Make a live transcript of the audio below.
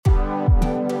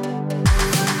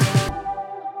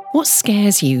What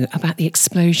scares you about the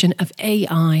explosion of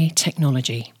AI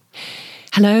technology?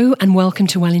 Hello and welcome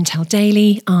to Well Intel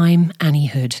Daily. I'm Annie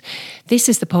Hood. This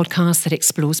is the podcast that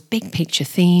explores big picture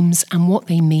themes and what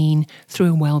they mean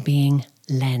through a well-being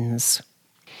lens.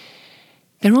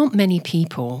 There aren't many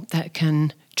people that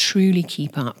can truly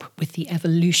keep up with the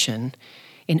evolution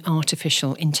in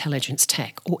artificial intelligence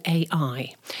tech, or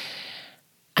AI.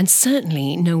 And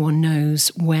certainly no one knows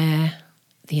where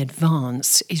the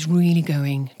advance is really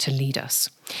going to lead us.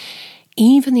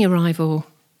 Even the arrival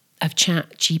of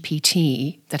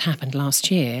ChatGPT that happened last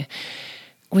year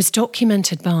was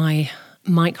documented by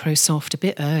Microsoft a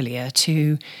bit earlier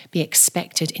to be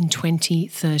expected in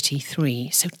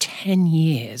 2033. So 10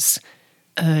 years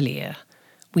earlier,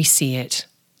 we see it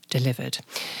delivered.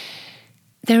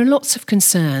 There are lots of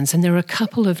concerns, and there are a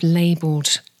couple of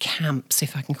labelled camps,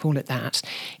 if I can call it that,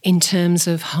 in terms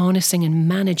of harnessing and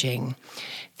managing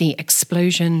the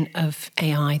explosion of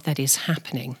AI that is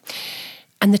happening.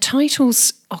 And the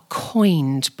titles are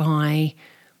coined by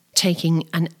taking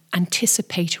an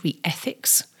anticipatory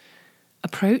ethics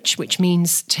approach, which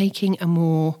means taking a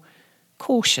more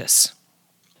cautious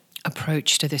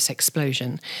approach to this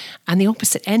explosion. And the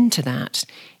opposite end to that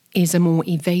is a more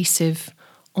evasive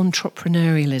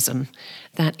entrepreneurialism,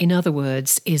 that, in other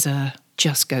words, is a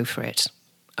just go for it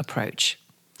approach.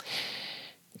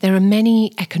 There are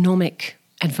many economic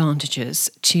advantages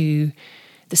to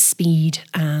the speed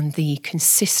and the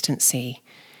consistency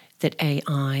that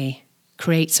AI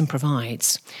creates and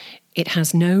provides. It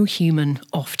has no human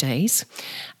off days,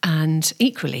 and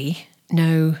equally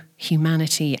no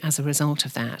humanity as a result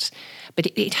of that. But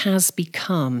it has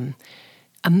become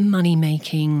a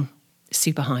money-making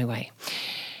superhighway.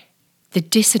 The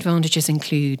disadvantages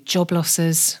include job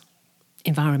losses,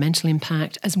 environmental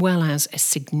impact, as well as a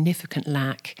significant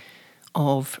lack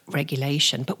of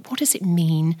regulation. But what does it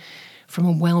mean from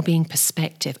a well-being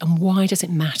perspective, and why does it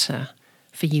matter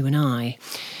for you and I?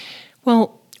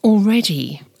 Well,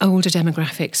 already older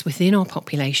demographics within our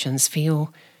populations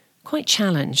feel quite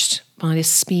challenged by the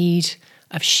speed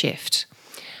of shift.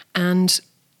 And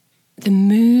the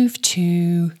move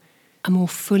to a more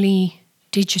fully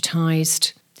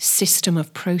digitised system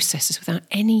of processes without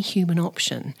any human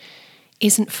option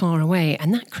isn't far away.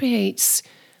 And that creates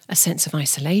a sense of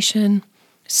isolation,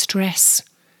 stress,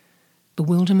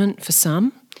 bewilderment for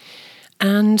some.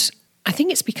 And I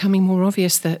think it's becoming more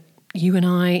obvious that you and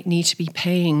I need to be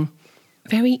paying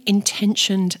very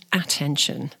intentioned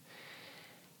attention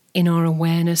in our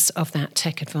awareness of that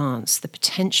tech advance, the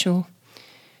potential,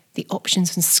 the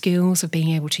options and skills of being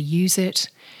able to use it.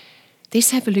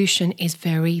 This evolution is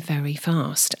very, very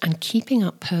fast, and keeping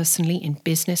up personally in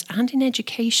business and in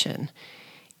education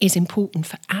is important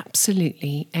for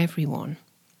absolutely everyone.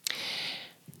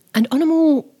 And on a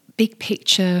more big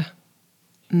picture,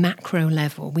 macro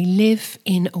level, we live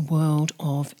in a world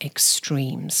of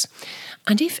extremes.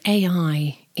 And if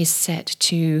AI is set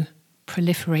to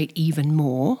proliferate even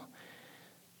more,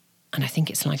 and I think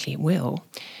it's likely it will,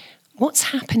 what's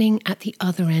happening at the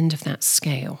other end of that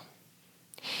scale?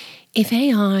 If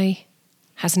AI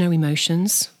has no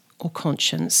emotions or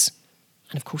conscience,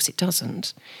 and of course it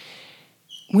doesn't,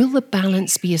 will the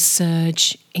balance be a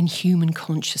surge in human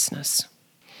consciousness?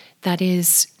 That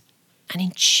is, an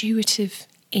intuitive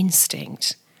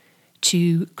instinct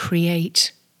to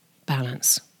create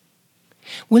balance.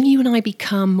 Will you and I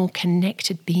become more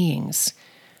connected beings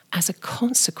as a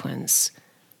consequence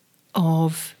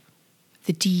of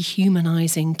the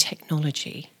dehumanizing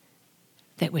technology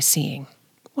that we're seeing?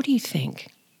 What do you think?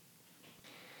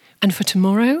 And for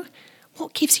tomorrow,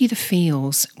 what gives you the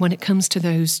feels when it comes to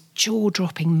those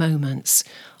jaw-dropping moments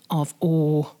of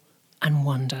awe and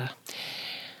wonder?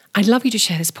 I'd love you to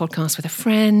share this podcast with a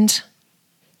friend.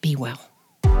 Be well.